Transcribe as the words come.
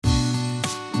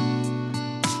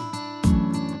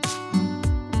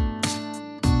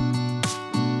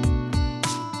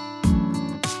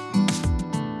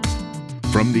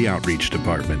From the Outreach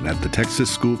Department at the Texas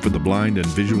School for the Blind and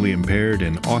Visually Impaired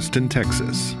in Austin,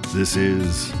 Texas, this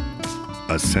is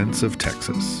A Sense of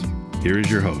Texas. Here is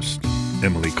your host,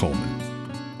 Emily Coleman.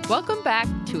 Welcome back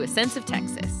to A Sense of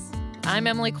Texas. I'm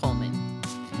Emily Coleman.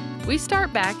 We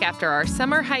start back after our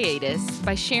summer hiatus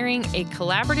by sharing a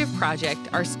collaborative project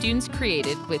our students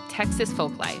created with Texas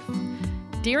Folklife.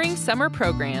 During summer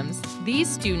programs, these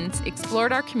students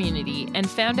explored our community and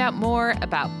found out more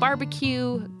about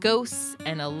barbecue, ghosts,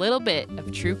 and a little bit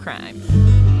of true crime.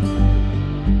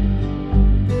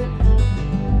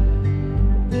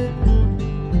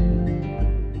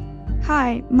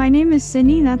 Hi, my name is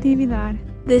Cindy Natividad.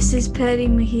 This is Patty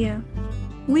Mejia.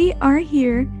 We are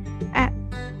here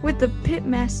with the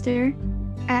Pitmaster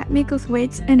at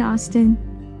Micklethwaite's in Austin.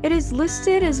 It is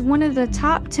listed as one of the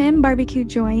top 10 barbecue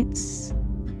joints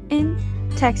in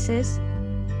Texas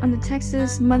on the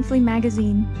Texas Monthly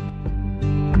Magazine.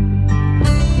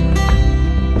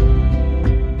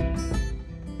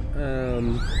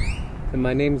 So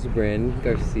my name's Bryn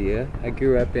Garcia. I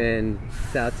grew up in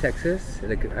South Texas.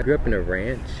 I grew up in a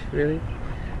ranch, really.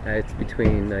 It's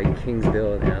between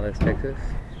Kingsville and Alice, Texas.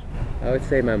 I would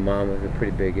say my mom was a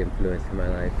pretty big influence in my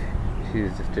life. She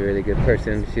was just a really good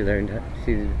person. She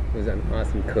was an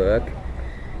awesome cook,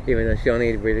 even though she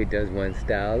only really does one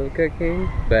style of cooking,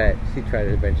 but she tried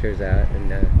to venture out,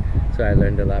 and so I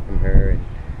learned a lot from her, and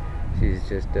she's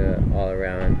just an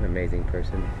all-around amazing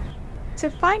person.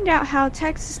 To find out how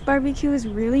Texas barbecue is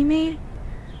really made,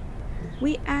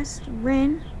 we asked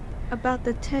Ren about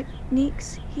the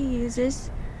techniques he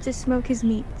uses to smoke his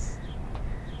meats.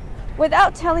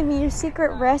 Without telling me your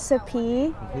secret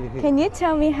recipe, can you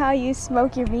tell me how you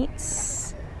smoke your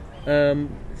meats?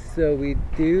 So we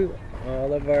do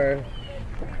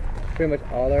pretty much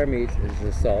all our meats is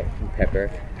the salt and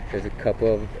pepper. There's a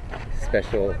couple of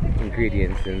special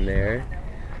ingredients in there,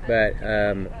 but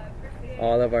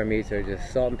all of our meats are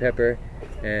just salt and pepper,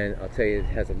 and I'll tell you it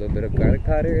has a little bit of garlic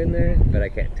powder in there, but I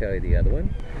can't tell you the other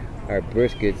one. Our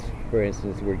briskets, for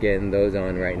instance, we're getting those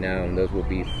on right now, and those will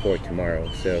be for tomorrow,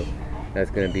 so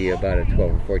that's going to be about a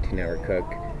 12 or 14 hour cook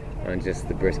on just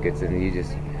the briskets, and we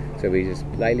just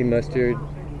lightly mustard,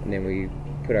 and then we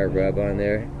put our rub on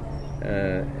there,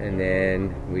 and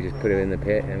then we just put it in the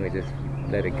pit, and we just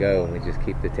let it go, and we just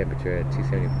keep the temperature at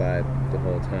 275 the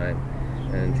whole time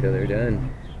until they're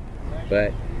done.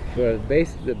 But for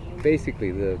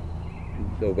basically the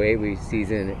way we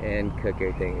season and cook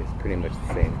everything is pretty much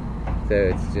the same.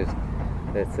 So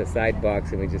it's a side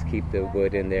box, and we just keep the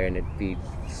wood in there, and it feeds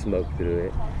smoke through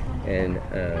it. And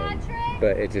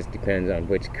but it just depends on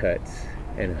which cuts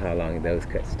and how long those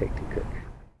cuts take to cook.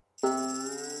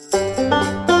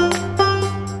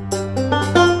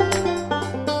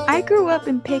 I grew up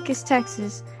in Pecos,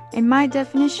 Texas, and my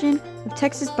definition of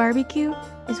Texas barbecue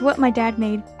is what my dad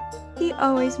made. He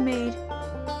always made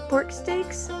pork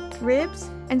steaks, ribs,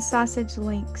 and sausage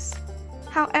links.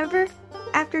 However,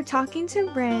 after talking to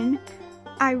Ren,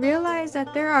 I realized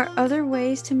that there are other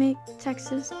ways to make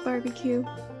Texas barbecue.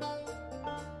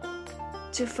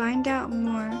 To find out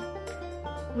more,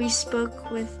 we spoke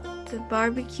with the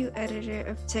barbecue editor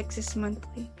of Texas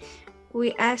Monthly.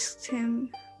 We asked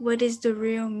him what is the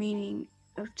real meaning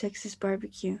of Texas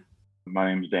barbecue.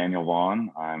 My name is Daniel Vaughn.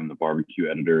 I'm the barbecue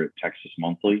editor at Texas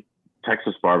Monthly.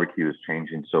 Texas barbecue is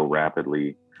changing so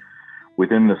rapidly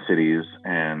within the cities,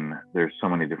 and there's so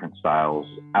many different styles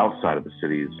outside of the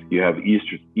cities. You have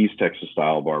East Texas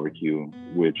style barbecue,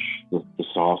 which the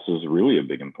sauce is really a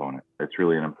big component. It's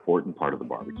really an important part of the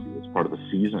barbecue. It's part of the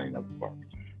seasoning of the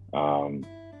barbecue.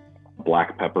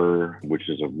 Black pepper, which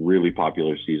is a really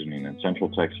popular seasoning in Central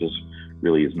Texas,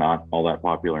 really is not all that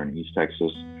popular in East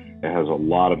Texas. It has a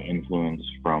lot of influence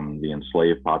from the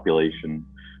enslaved population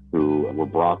who were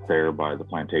brought there by the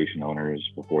plantation owners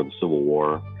before the Civil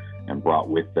War and brought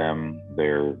with them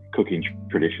their cooking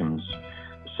traditions.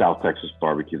 South Texas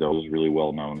barbecue, though, is really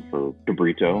well known for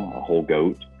cabrito, a whole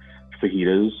goat,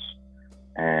 fajitas,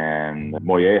 and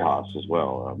mollejas as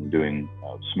well, doing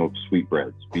smoked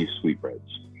sweetbreads, beef sweetbreads.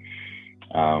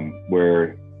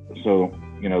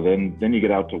 Then you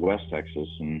get out to West Texas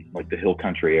and like the Hill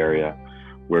Country area,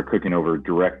 where cooking over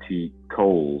direct heat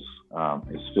coals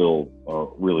is still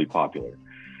really popular.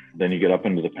 Then you get up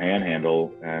into the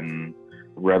Panhandle, and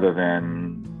rather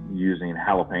than using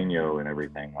jalapeno and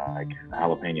everything, like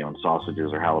jalapeno and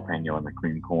sausages or jalapeno in the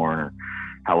cream corn or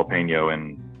jalapeno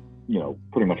and,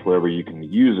 pretty much wherever you can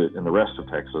use it in the rest of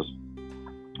Texas,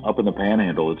 up in the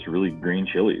Panhandle, it's really green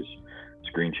chilies. It's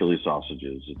green chili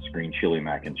sausages. It's green chili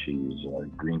mac and cheese,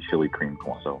 green chili cream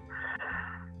corn. So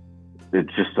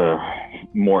it's just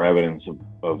more evidence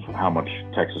of how much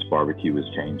Texas barbecue is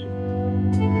changing.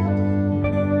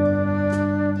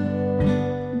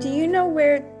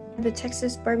 where the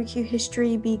Texas barbecue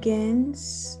history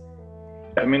begins?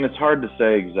 I mean, it's hard to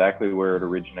say exactly where it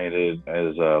originated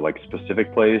as a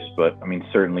specific place, but I mean,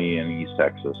 certainly in East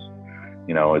Texas.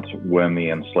 You know, it's when the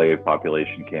enslaved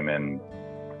population came in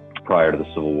prior to the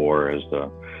Civil War, as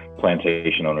the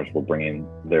plantation owners were bringing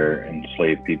their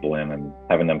enslaved people in and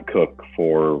having them cook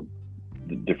for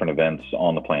the different events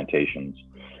on the plantations.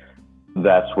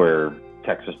 That's where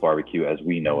Texas barbecue, as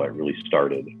we know it, really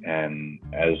started. And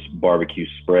as barbecue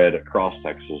spread across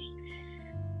Texas,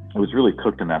 it was really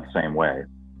cooked in that same way,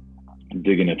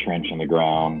 digging a trench in the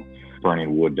ground,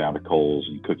 burning wood down to coals,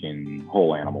 and cooking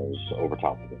whole animals over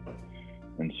top of it.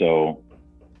 And so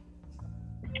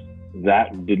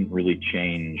that didn't really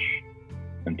change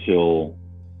until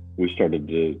we started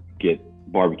to get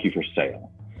barbecue for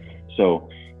sale. So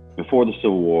before the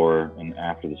Civil War and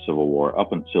after the Civil War,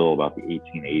 up until about the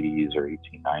 1880s or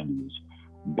 1890s,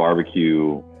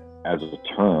 barbecue as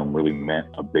a term really meant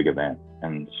a big event.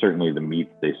 And certainly the meat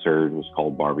they served was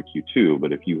called barbecue too.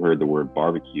 But if you heard the word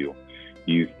barbecue,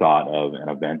 you thought of an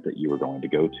event that you were going to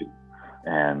go to.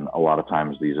 And a lot of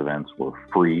times these events were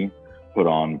free, put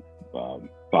on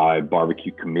by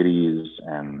barbecue committees,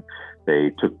 and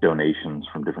they took donations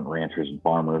from different ranchers and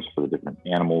farmers for the different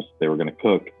animals they were going to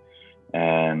cook.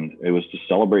 And it was to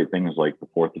celebrate things like the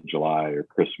 4th of July or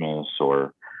Christmas,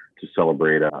 or to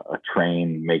celebrate a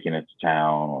train making it to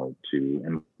town, or to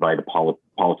invite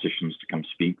politicians to come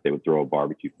speak. They would throw a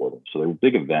barbecue for them. So they were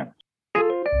big events.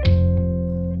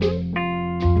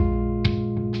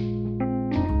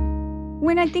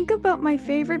 When I think about my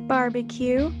favorite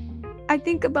barbecue, I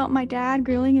think about my dad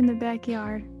grilling in the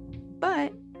backyard.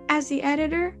 But as the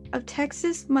editor of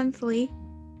Texas Monthly,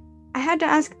 I had to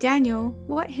ask Daniel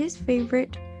what his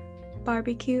favorite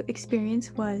barbecue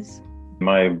experience was.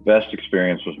 My best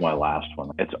experience was my last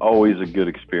one. It's always a good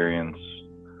experience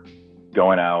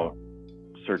going out,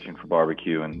 searching for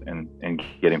barbecue and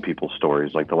getting people's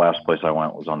stories. Like the last place I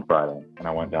went was on Friday, and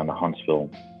I went down to Huntsville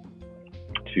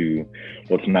to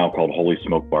what's now called Holy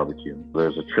Smoke Barbecue.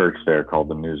 There's a church there called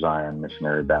the New Zion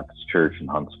Missionary Baptist Church in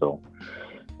Huntsville.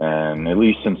 And at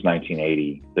least since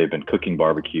 1980, they've been cooking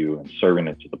barbecue and serving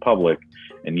it to the public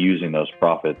and using those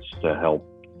profits to help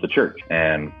the church.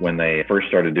 And when they first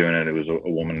started doing it, it was a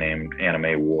woman named Anna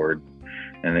Mae Ward,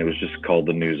 and it was just called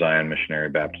the New Zion Missionary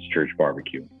Baptist Church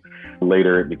Barbecue.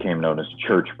 Later, it became known as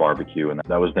Church Barbecue, and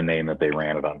that was the name that they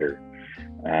ran it under.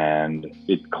 And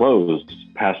it closed.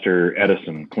 Pastor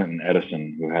Clinton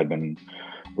Edison, who had been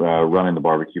running the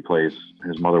barbecue place,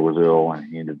 his mother was ill and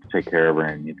he needed to take care of her,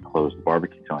 and he needed to close the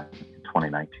barbecue joint in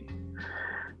 2019.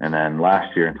 And then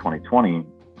last year in 2020,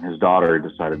 his daughter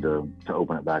decided to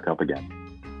open it back up again.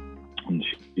 And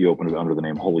she opened it under the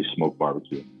name Holy Smoke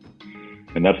Barbecue.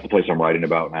 And that's the place I'm writing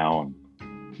about now, and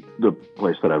the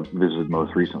place that I've visited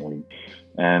most recently.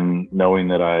 And knowing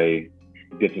that I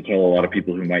get to tell a lot of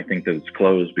people who might think that it's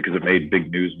closed, because it made big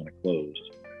news when it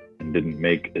closed and didn't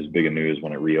make as big a news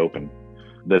when it reopened,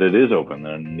 that it is open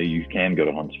and you can go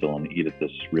to Huntsville and eat at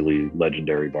this really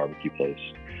legendary barbecue place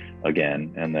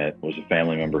again. And that was a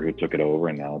family member who took it over,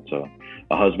 and now it's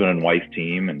a husband and wife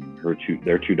team, and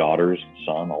their two daughters and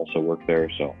son also work there.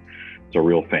 So it's a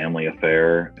real family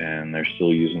affair, and they're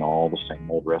still using all the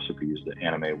same old recipes that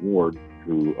Anna Mae Ward,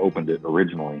 who opened it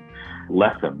originally,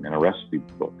 left them in a recipe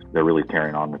book. They're really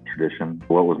carrying on the tradition.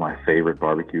 What was my favorite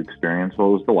barbecue experience? Well,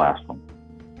 it was the last one.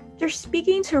 After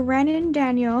speaking to Ren and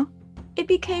Daniel, it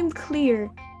became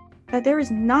clear that there is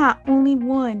not only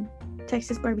one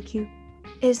Texas barbecue.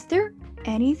 Is there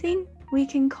anything we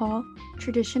can call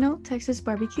traditional Texas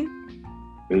barbecue?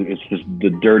 It's just the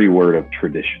dirty word of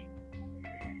tradition.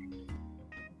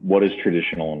 What is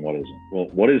traditional and what isn't? Well,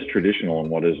 what is traditional and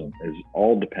what isn't is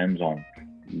all depends on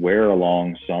where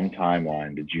along some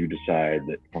timeline did you decide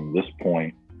that from this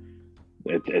point,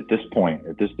 at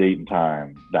this date and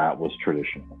time, that was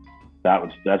traditional.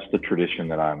 That's the tradition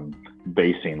that I'm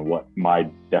basing what my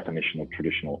definition of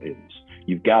traditional is.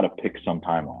 You've got to pick some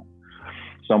timeline,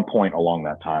 some point along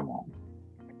that timeline.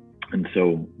 And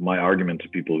so my argument to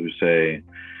people who say,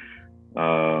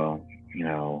 oh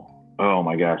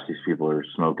my gosh, these people are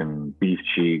smoking beef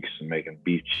cheeks and making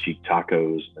beef cheek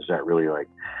tacos. Is that really like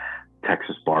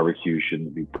Texas barbecue? Shouldn't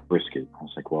it be brisket? I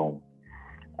was like, well,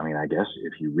 I mean, I guess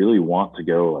if you really want to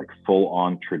go like full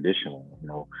on traditional,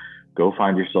 go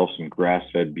find yourself some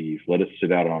grass-fed beef, let it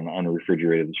sit out on an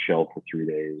unrefrigerated shelf for 3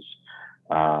 days,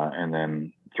 and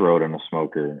then throw it in a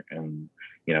smoker. And,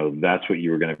 that's what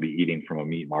you were going to be eating from a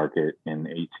meat market in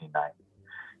 1890.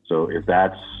 So if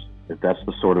that's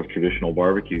the sort of traditional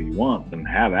barbecue you want, then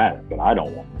have at it, but I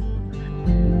don't want it.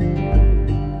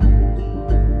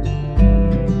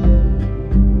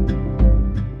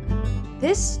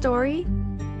 This story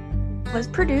was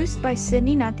produced by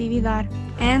Sydney Natividad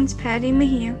and Patty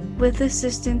Mejia, with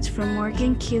assistance from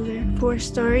Morgan Keeler for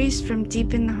Stories from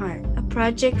Deep in the Heart, a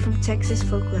project from Texas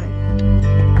Folklife.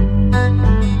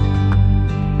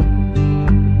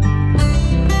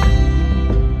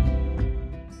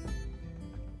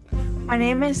 My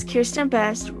name is Kirsten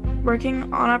Best,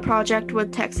 working on a project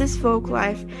with Texas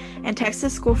Folklife and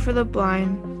Texas School for the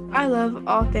Blind. I love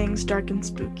all things dark and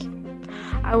spooky.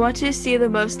 I want to see the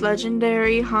most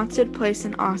legendary haunted place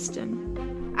in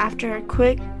Austin. After a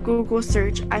quick Google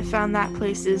search, I found that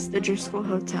place is the Driscoll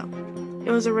Hotel. It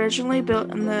was originally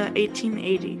built in the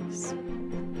 1880s.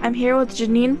 I'm here with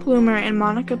Janine Plumer and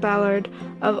Monica Ballard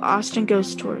of Austin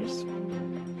Ghost Tours.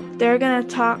 They're going to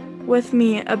talk with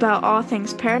me about all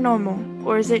things paranormal,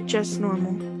 or is it just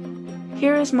normal?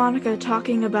 Here is Monica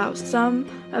talking about some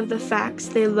of the facts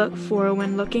they look for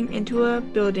when looking into a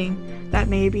building that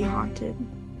may be haunted.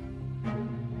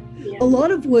 A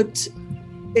lot of what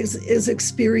is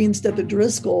experienced at the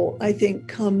Driscoll, I think,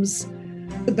 comes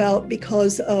about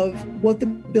because of what the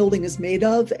building is made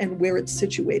of and where it's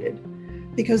situated.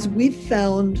 Because we've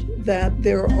found that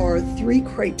there are 3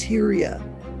 criteria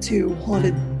to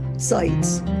haunted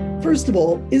sites. First of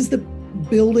all, is the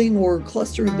building or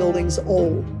cluster of buildings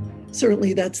old?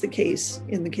 Certainly that's the case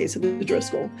in the case of the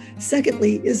Driscoll.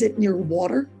 Secondly, is it near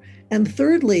water? And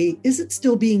thirdly, is it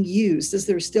still being used? Is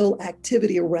there still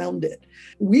activity around it?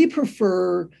 We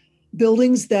prefer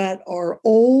buildings that are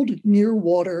old, near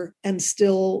water, and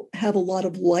still have a lot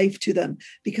of life to them,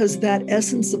 because that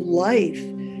essence of life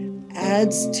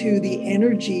adds to the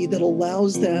energy that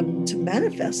allows them to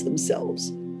manifest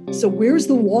themselves. So where's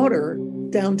the water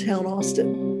downtown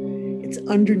Austin? It's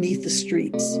underneath the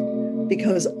streets,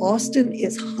 because Austin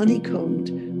is honeycombed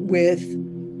with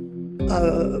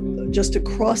just a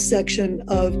cross section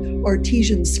of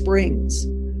artesian springs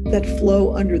that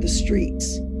flow under the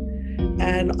streets.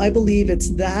 And I believe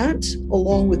it's that,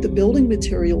 along with the building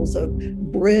materials of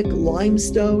brick,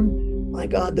 limestone. My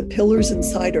God, the pillars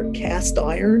inside are cast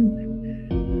iron.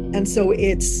 And so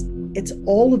it's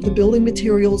all of the building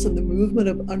materials and the movement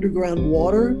of underground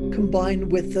water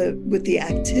combined with the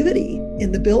activity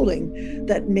in the building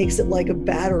that makes it like a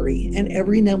battery. And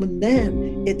every now and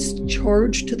then it's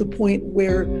charged to the point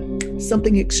where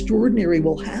something extraordinary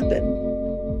will happen.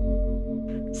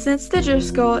 Since the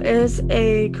Driscoll is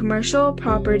a commercial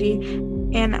property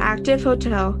and active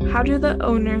hotel, how do the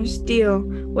owners deal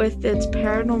with its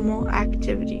paranormal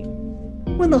activity?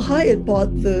 When the Hyatt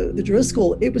bought the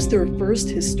Driscoll, it was their first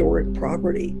historic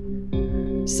property.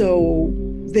 So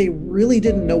they really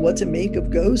didn't know what to make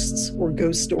of ghosts or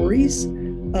ghost stories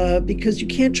because you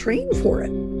can't train for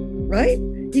it, right?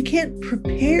 You can't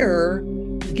prepare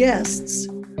guests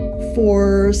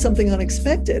for something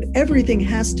unexpected. Everything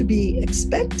has to be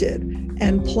expected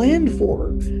and planned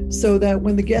for, so that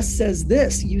when the guest says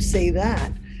this, you say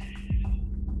that.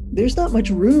 There's not much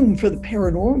room for the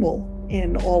paranormal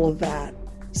in all of that.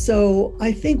 So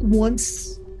I think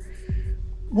once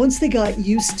they got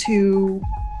used to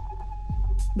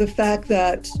the fact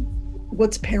that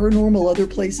what's paranormal other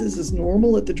places is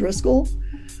normal at the Driscoll,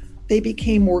 they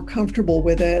became more comfortable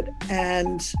with it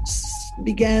and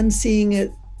began seeing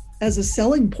it as a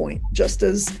selling point, just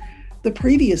as the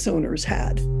previous owners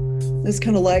had. It's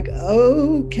kind of like,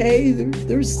 okay,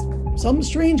 there's something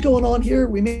strange going on here.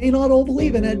 We may not all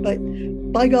believe in it, but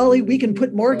by golly, we can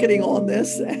put marketing on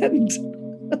this and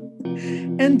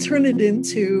turn it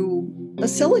into a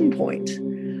selling point.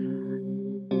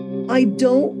 I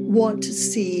don't want to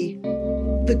see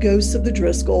the ghosts of the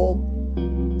Driscoll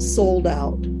sold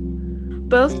out.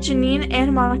 Both Janine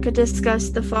and Monica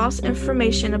discussed the false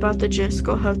information about the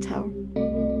Driscoll Hotel.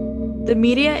 The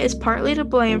media is partly to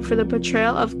blame for the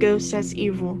portrayal of ghosts as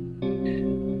evil.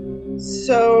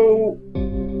 So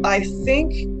I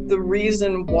think the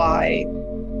reason why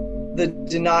the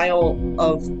denial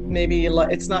of maybe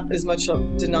it's not as much a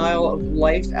denial of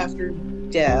life after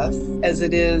death as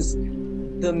it is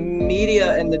the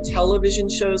media and the television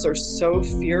shows are so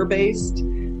fear-based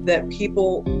that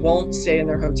people won't stay in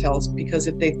their hotels, because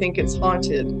if they think it's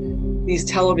haunted, these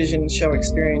television show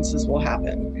experiences will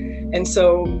happen. And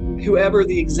so whoever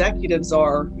the executives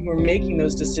are who are making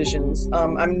those decisions,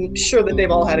 I'm sure that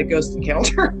they've all had a ghost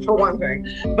encounter for one thing,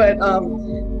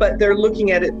 but they're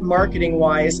looking at it marketing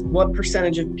wise, what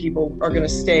percentage of people are going to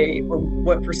stay or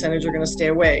what percentage are going to stay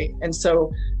away. And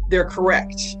so they're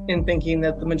correct in thinking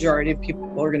that the majority of people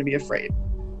are going to be afraid.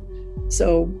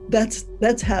 So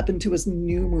that's happened to us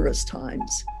numerous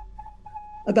times.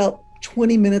 About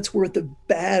 20 minutes worth of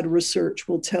bad research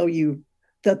will tell you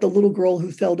that the little girl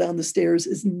who fell down the stairs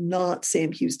is not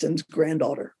Sam Houston's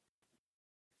granddaughter.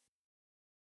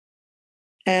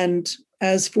 And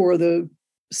as for the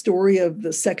story of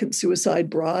the second suicide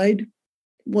bride,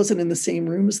 wasn't in the same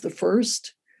room as the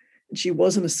first. And she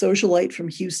wasn't a socialite from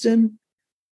Houston.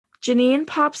 Janine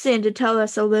pops in to tell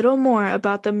us a little more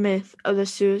about the myth of the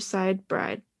suicide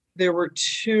bride. There were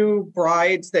two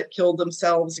brides that killed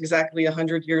themselves exactly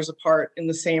 100 years apart in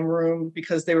the same room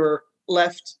because they were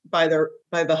left by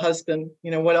the husband.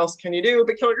 You know, what else can you do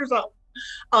but kill yourself?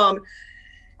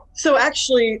 So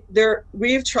actually,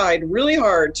 we've tried really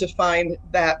hard to find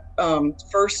that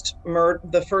first murder,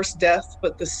 the first death,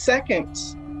 but the second,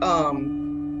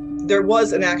 there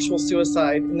was an actual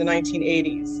suicide in the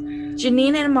 1980s.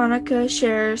 Janine and Monica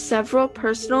share several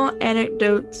personal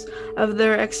anecdotes of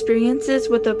their experiences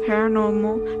with the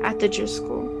paranormal at the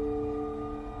Driscoll.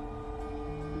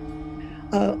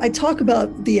 I talk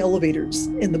about the elevators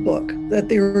in the book, that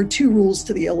there are two rules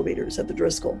to the elevators at the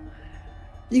Driscoll.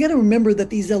 You got to remember that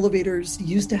these elevators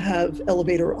used to have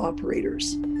elevator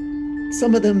operators.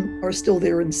 Some of them are still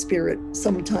there in spirit.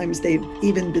 Sometimes they've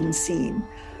even been seen.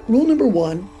 Rule number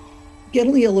 1, get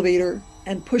on the elevator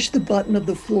and push the button of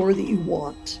the floor that you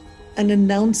want and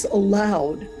announce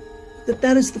aloud that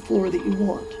that is the floor that you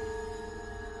want.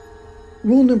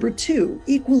 Rule number 2,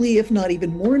 equally if not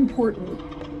even more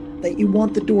important, that you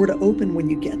want the door to open when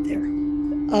you get there.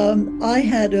 I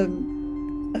had a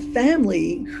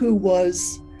family who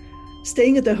was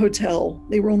staying at the hotel.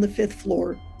 They were on the 5th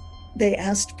floor. They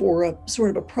asked for a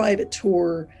sort of a private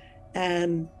tour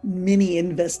and mini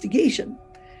investigation.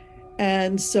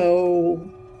 And so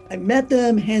I met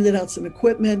them, handed out some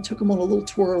equipment, took them on a little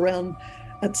tour around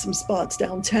at some spots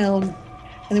downtown.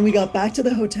 And then we got back to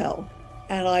the hotel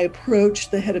and I approached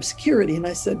the head of security and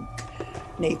I said,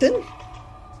 Nathan,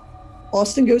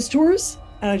 Austin Ghost Tours,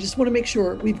 and I just want to make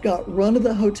sure we've got run of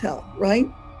the hotel, right?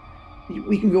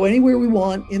 We can go anywhere we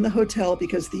want in the hotel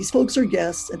because these folks are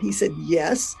guests. And he said,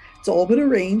 yes, it's all been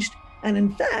arranged. And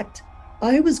in fact,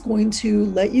 I was going to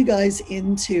let you guys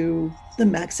into the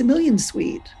Maximilian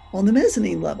Suite on the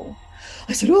mezzanine level.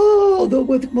 I said, oh, the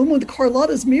one with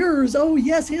Carlotta's mirrors. Oh,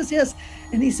 yes.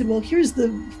 And he said, well, here's the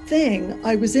thing.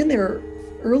 I was in there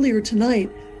earlier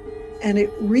tonight and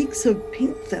it reeks of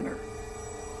paint thinner.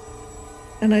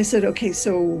 And I said, okay,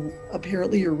 so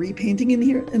apparently you're repainting in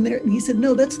here and there. And he said,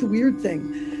 no, that's the weird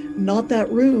thing. Not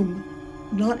that room,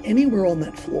 not anywhere on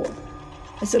that floor.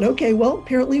 I said, okay, well,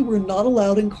 apparently we're not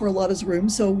allowed in Carlotta's room.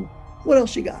 So what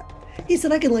else you got? He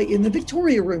said, I can let you in the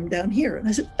Victoria room down here. And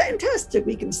I said, fantastic.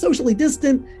 We can socially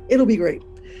distant. It'll be great.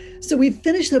 So we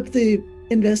finished up the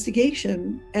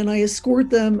investigation and I escort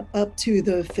them up to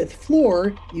the 5th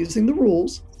floor using the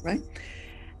rules, right?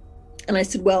 And I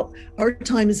said, well, our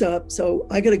time is up, so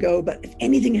I got to go. But if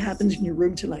anything happens in your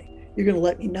room tonight, you're going to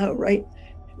let me know, right?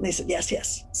 And they said,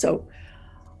 yes. So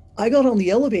I got on the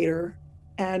elevator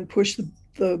and pushed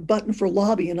the button for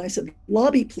lobby. And I said,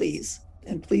 lobby, please.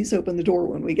 And please open the door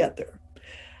when we get there.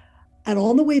 And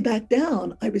on the way back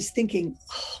down, I was thinking,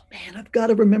 oh, man, I've got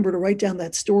to remember to write down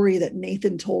that story that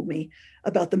Nathan told me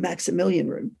about the Maximilian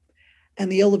room.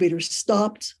 And the elevator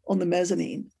stopped on the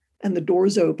mezzanine. And the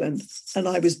doors opened, and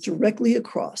I was directly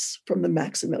across from the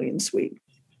Maximilian Suite.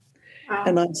 Wow.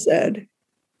 And I said,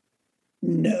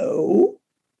 no,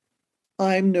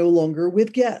 I'm no longer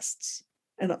with guests.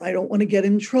 And I don't want to get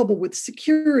in trouble with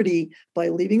security by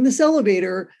leaving this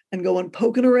elevator and going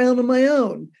poking around on my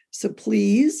own. So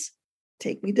please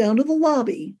take me down to the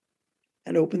lobby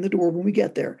and open the door when we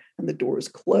get there. And the doors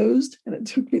closed and it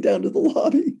took me down to the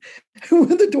lobby. And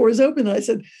when the doors opened, I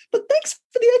said, but thanks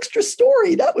for the extra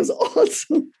story. That was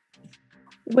awesome.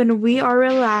 When we are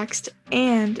relaxed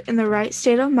and in the right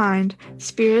state of mind,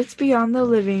 spirits beyond the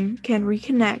living can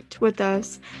reconnect with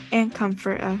us and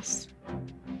comfort us.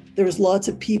 There's lots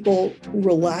of people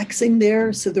relaxing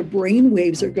there. So the brain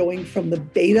waves are going from the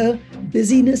beta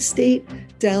busyness state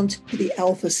down to the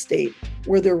alpha state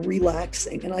where they're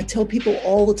relaxing. And I tell people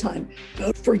all the time,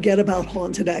 don't forget about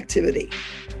haunted activity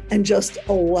and just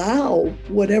allow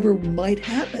whatever might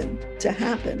happen to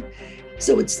happen.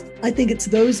 So I think it's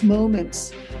those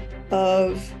moments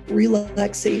of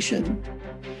relaxation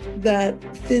that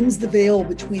thins the veil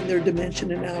between their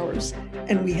dimension and ours.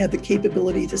 And we have the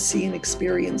capability to see and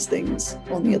experience things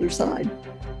on the other side.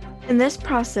 In this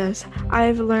process, I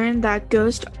have learned that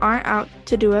ghosts aren't out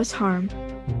to do us harm.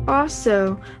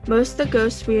 Also, most of the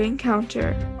ghosts we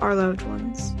encounter are loved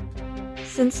ones.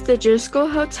 Since the Driscoll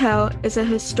Hotel is a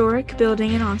historic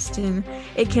building in Austin,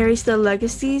 it carries the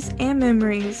legacies and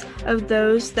memories of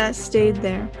those that stayed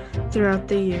there throughout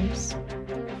the years.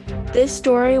 This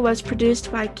story was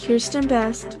produced by Kirsten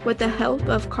Best with the help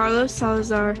of Carlos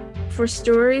Salazar for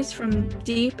Stories from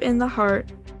Deep in the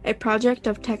Heart, a project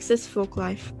of Texas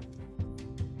Folklife.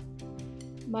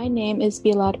 My name is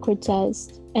Bilal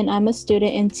Cortez, and I'm a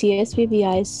student in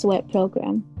TSBVI's SWEAT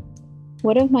program.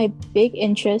 One of my big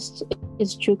interests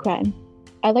is true crime.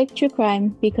 I like true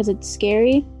crime because it's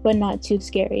scary, but not too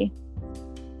scary.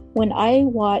 When I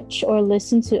watch or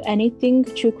listen to anything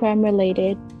true crime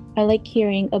related, I like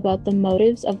hearing about the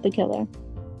motives of the killer.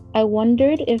 I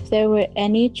wondered if there were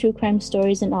any true crime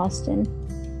stories in Austin.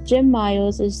 Jim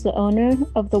Miles is the owner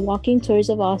of the Walking Tours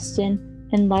of Austin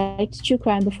and liked true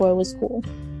crime before it was cool.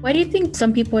 Why do you think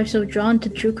some people are so drawn to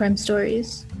true crime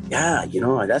stories? Yeah,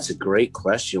 that's a great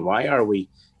question. Why are we,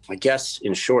 I guess,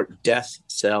 in short, death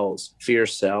sells, fear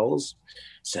sells.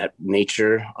 It's that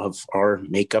nature of our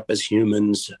makeup as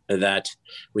humans that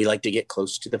we like to get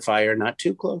close to the fire, not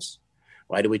too close.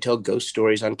 Why do we tell ghost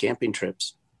stories on camping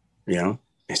trips?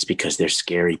 It's because they're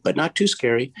scary, but not too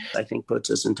scary. I think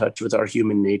puts us in touch with our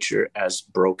human nature as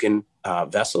broken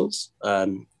vessels.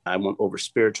 I won't over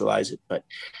spiritualize it, but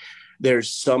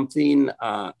there's something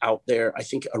out there. I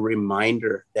think a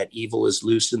reminder that evil is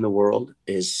loose in the world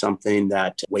is something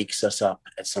that wakes us up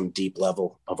at some deep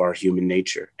level of our human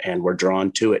nature, and we're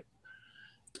drawn to it.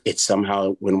 It's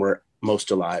somehow when we're most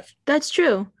alive. That's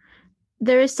true.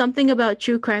 There is something about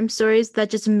true crime stories that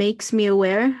just makes me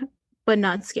aware, but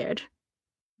not scared.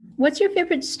 What's your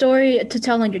favorite story to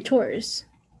tell on your tours?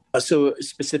 So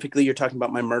specifically, you're talking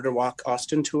about my Murder Walk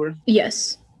Austin tour?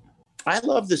 Yes. I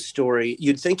love the story.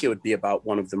 You'd think it would be about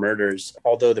one of the murders,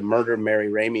 although the murder of Mary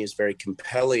Ramey is very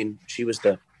compelling. She was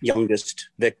the youngest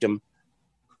victim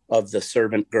of the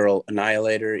servant girl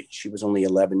annihilator. She was only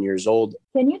 11 years old.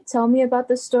 Can you tell me about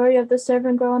the story of the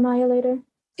servant girl annihilator?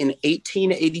 In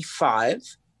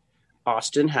 1885,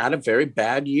 Austin had a very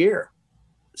bad year.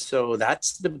 So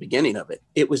that's the beginning of it.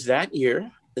 It was that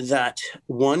year that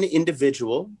one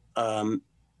individual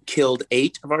killed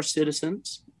 8 of our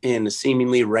citizens in a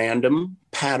seemingly random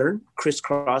pattern,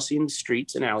 crisscrossing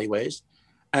streets and alleyways.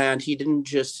 And he didn't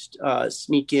just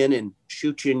sneak in and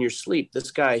shoot you in your sleep.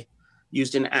 This guy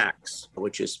used an axe,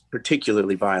 which is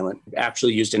particularly violent.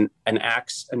 Actually used an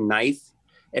axe, a knife,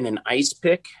 and an ice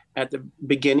pick at the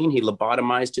beginning. He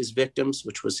lobotomized his victims,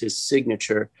 which was his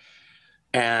signature.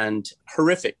 And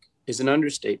horrific is an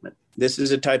understatement. This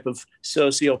is a type of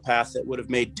sociopath that would have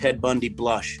made Ted Bundy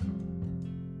blush.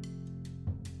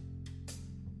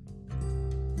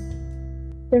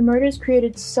 The murders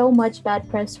created so much bad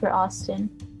press for Austin.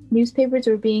 Newspapers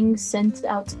were being sent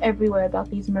out everywhere about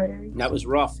these murders. That was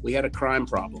rough. We had a crime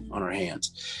problem on our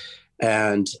hands.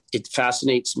 And it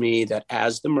fascinates me that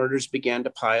as the murders began to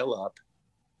pile up,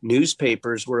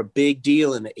 newspapers were a big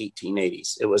deal in the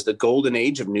 1880s. It was the golden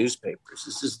age of newspapers.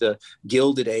 This is the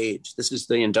Gilded Age. This is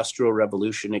the Industrial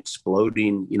Revolution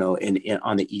exploding,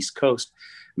 on the East Coast.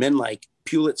 Men like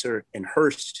Pulitzer and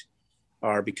Hearst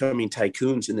are becoming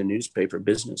tycoons in the newspaper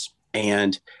business.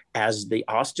 And as the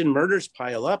Austin murders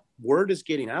pile up, word is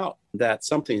getting out that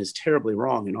something is terribly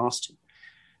wrong in Austin.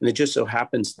 And it just so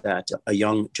happens that a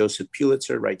young Joseph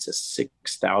Pulitzer writes a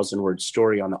 6,000-word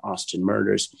story on the Austin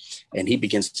murders, and he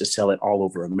begins to sell it all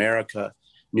over America.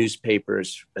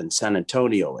 Newspapers in San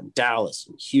Antonio and Dallas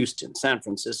and Houston, San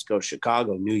Francisco,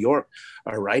 Chicago, New York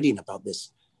are writing about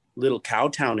this little cow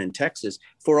town in Texas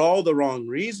for all the wrong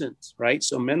reasons, right?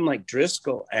 So men like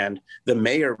Driscoll and the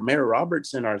Mayor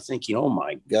Robertson are thinking, oh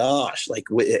my gosh,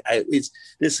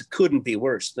 this couldn't be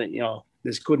worse.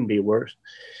 This couldn't be worse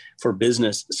for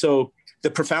business. So the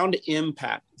profound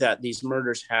impact that these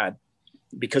murders had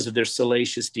because of their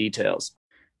salacious details.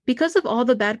 Because of all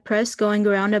the bad press going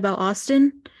around about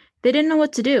Austin, they didn't know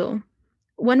what to do.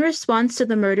 One response to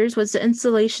the murders was the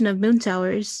installation of moon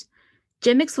towers.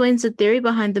 Jim explains the theory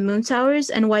behind the moon towers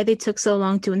and why they took so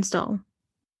long to install.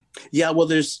 Yeah, well,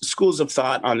 there's schools of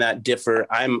thought on that differ.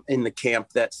 I'm in the camp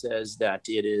that says that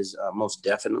it is most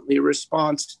definitely a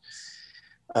response.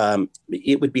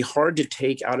 It would be hard to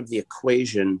take out of the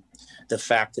equation the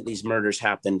fact that these murders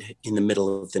happened in the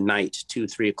middle of the night, 2,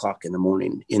 3 o'clock in the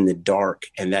morning, in the dark,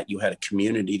 and that you had a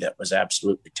community that was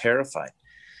absolutely terrified.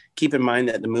 Keep in mind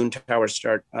that the moon towers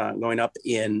start going up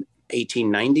in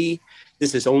 1890.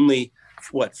 This is only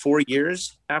 4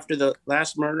 years after the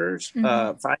last murders,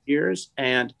 5 years.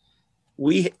 And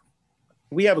we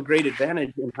have a great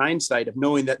advantage in hindsight of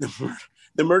knowing that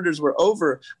the murders were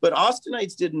over, but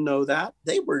Austinites didn't know that.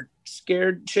 They were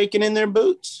scared, shaking in their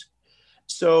boots.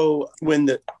 So when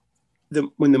the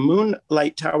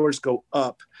moonlight towers go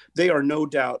up, they are no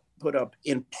doubt put up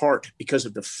in part because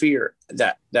of the fear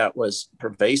that was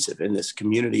pervasive in this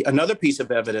community. Another piece of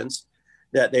evidence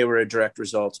that they were a direct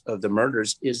result of the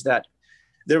murders is that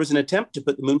there was an attempt to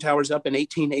put the moon towers up in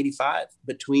 1885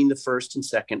 between the first and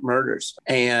second murders.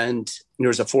 And there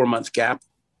was a 4-month gap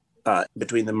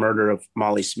between the murder of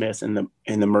Molly Smith and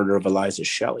the murder of Eliza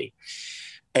Shelley.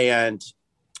 And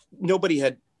nobody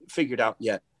had figured out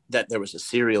yet that there was a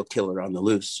serial killer on the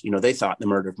loose. They thought the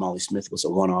murder of Molly Smith was a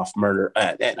one-off murder.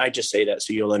 And I just say that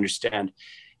so you'll understand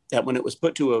that when it was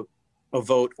put to a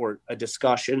vote or a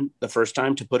discussion the first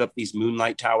time to put up these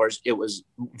moonlight towers, it was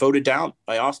voted down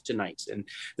by Austinites. And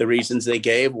the reasons they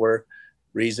gave were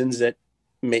reasons that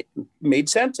made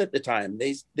sense at the time.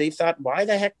 They thought, why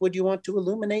the heck would you want to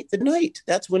illuminate the night?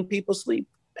 That's when people sleep,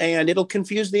 and it'll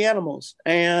confuse the animals.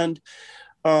 And,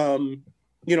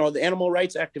 the animal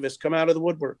rights activists come out of the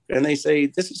woodwork and they say,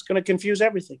 this is going to confuse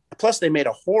everything. Plus, they made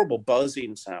a horrible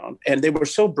buzzing sound, and they were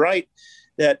so bright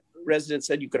that residents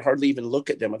said you could hardly even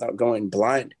look at them without going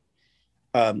blind.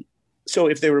 So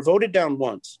if they were voted down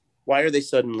once, why are they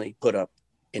suddenly put up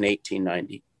in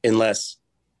 1890? Unless,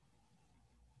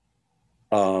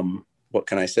 what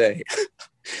can I say?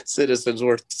 Citizens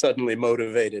were suddenly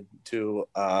motivated to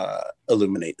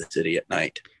illuminate the city at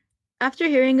night. After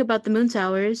hearing about the moon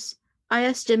towers, I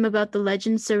asked Jim about the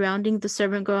legends surrounding the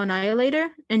servant girl annihilator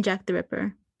and Jack the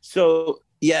Ripper. So,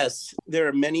 yes, there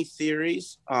are many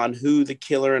theories on who the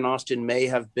killer in Austin may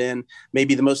have been.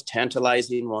 Maybe the most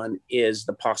tantalizing one is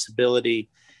the possibility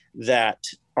that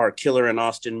our killer in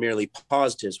Austin merely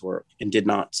paused his work and did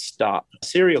not stop.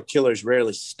 Serial killers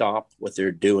rarely stop what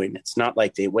they're doing. It's not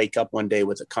like they wake up one day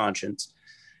with a conscience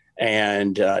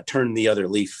and turn the other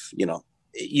leaf.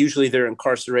 Usually they're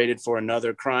incarcerated for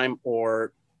another crime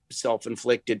or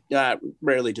self-inflicted.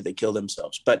 Rarely do they kill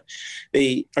themselves, but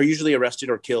they are usually arrested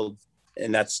or killed,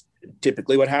 and that's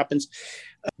typically what happens.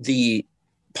 The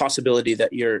possibility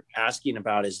that you're asking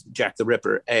about is Jack the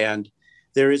Ripper, and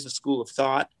there is a school of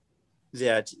thought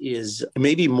that is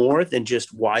maybe more than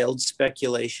just wild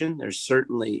speculation. There's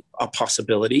certainly a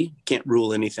possibility, can't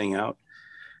rule anything out,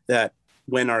 that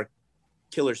when our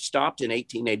killer stopped in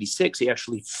 1886, he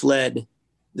actually fled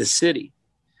the city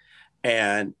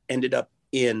and ended up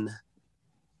in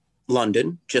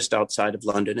London, just outside of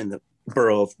London, in the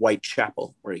borough of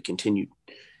Whitechapel, where he continued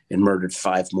and murdered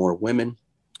 5 more women.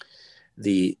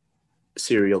 The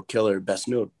serial killer best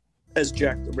known as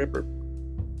Jack the Ripper.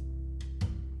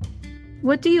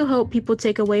 What do you hope people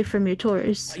take away from your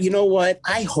tours? You know what?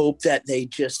 I hope that they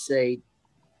just say,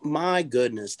 my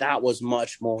goodness, that was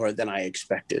much more than I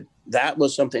expected. That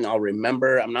was something I'll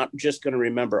remember. I'm not just going to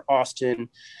remember Austin.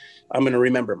 I'm going to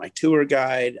remember my tour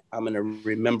guide. I'm going to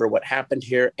remember what happened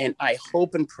here. And I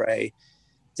hope and pray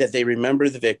that they remember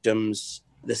the victims,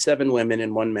 the 7 women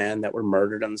and 1 man that were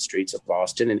murdered on the streets of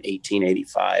Austin in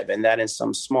 1885. And that in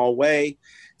some small way,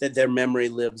 that their memory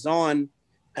lives on.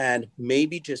 And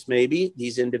maybe, just maybe,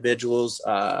 these individuals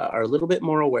are a little bit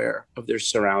more aware of their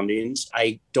surroundings.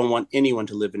 I don't want anyone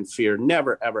to live in fear.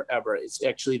 Never, ever, ever. It's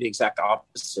actually the exact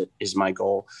opposite is my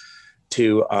goal,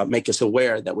 to make us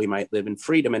aware that we might live in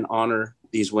freedom and honor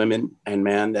these women and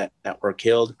men that were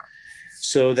killed,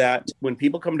 so that when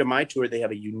people come to my tour, they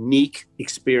have a unique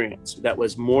experience that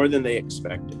was more than they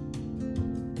expected.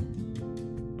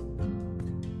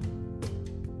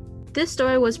 This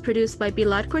story was produced by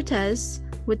Pilar Cortez,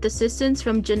 with assistance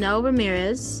from Janelle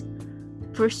Ramirez,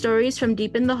 for Stories from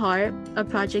Deep in the Heart, a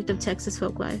project of Texas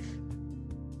Folklife.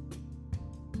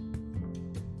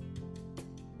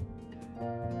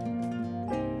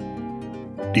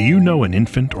 Do you know an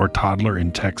infant or toddler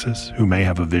in Texas who may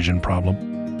have a vision problem?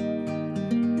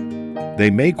 They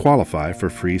may qualify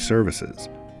for free services.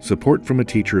 Support from a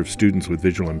teacher of students with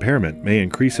visual impairment may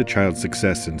increase a child's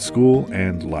success in school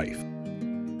and life.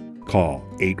 Call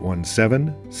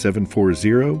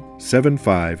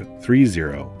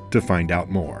 817-740-7530 to find out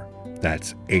more.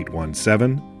 That's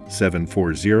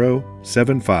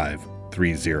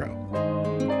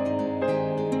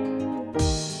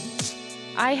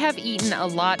 817-740-7530. I have eaten a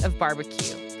lot of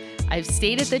barbecue. I've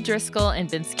stayed at the Driscoll and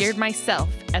been scared myself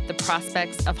at the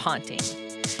prospects of haunting.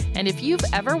 And if you've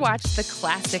ever watched the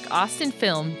classic Austin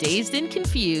film Dazed and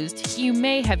Confused, you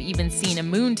may have even seen a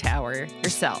moon tower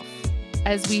yourself.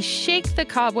 As we shake the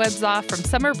cobwebs off from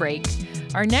summer break,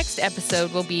 our next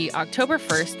episode will be October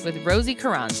 1st with Rosie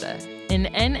Carranza, an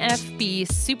NFB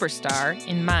superstar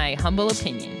in my humble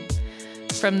opinion.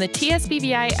 From the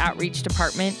TSBVI Outreach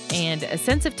Department and A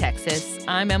Sense of Texas,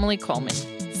 I'm Emily Coleman.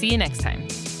 See you next time.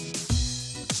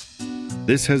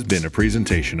 This has been a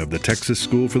presentation of the Texas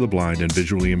School for the Blind and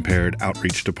Visually Impaired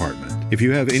Outreach Department. If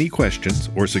you have any questions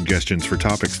or suggestions for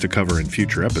topics to cover in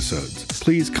future episodes,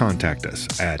 please contact us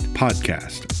at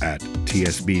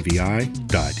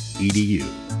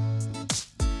podcast@tsbvi.edu.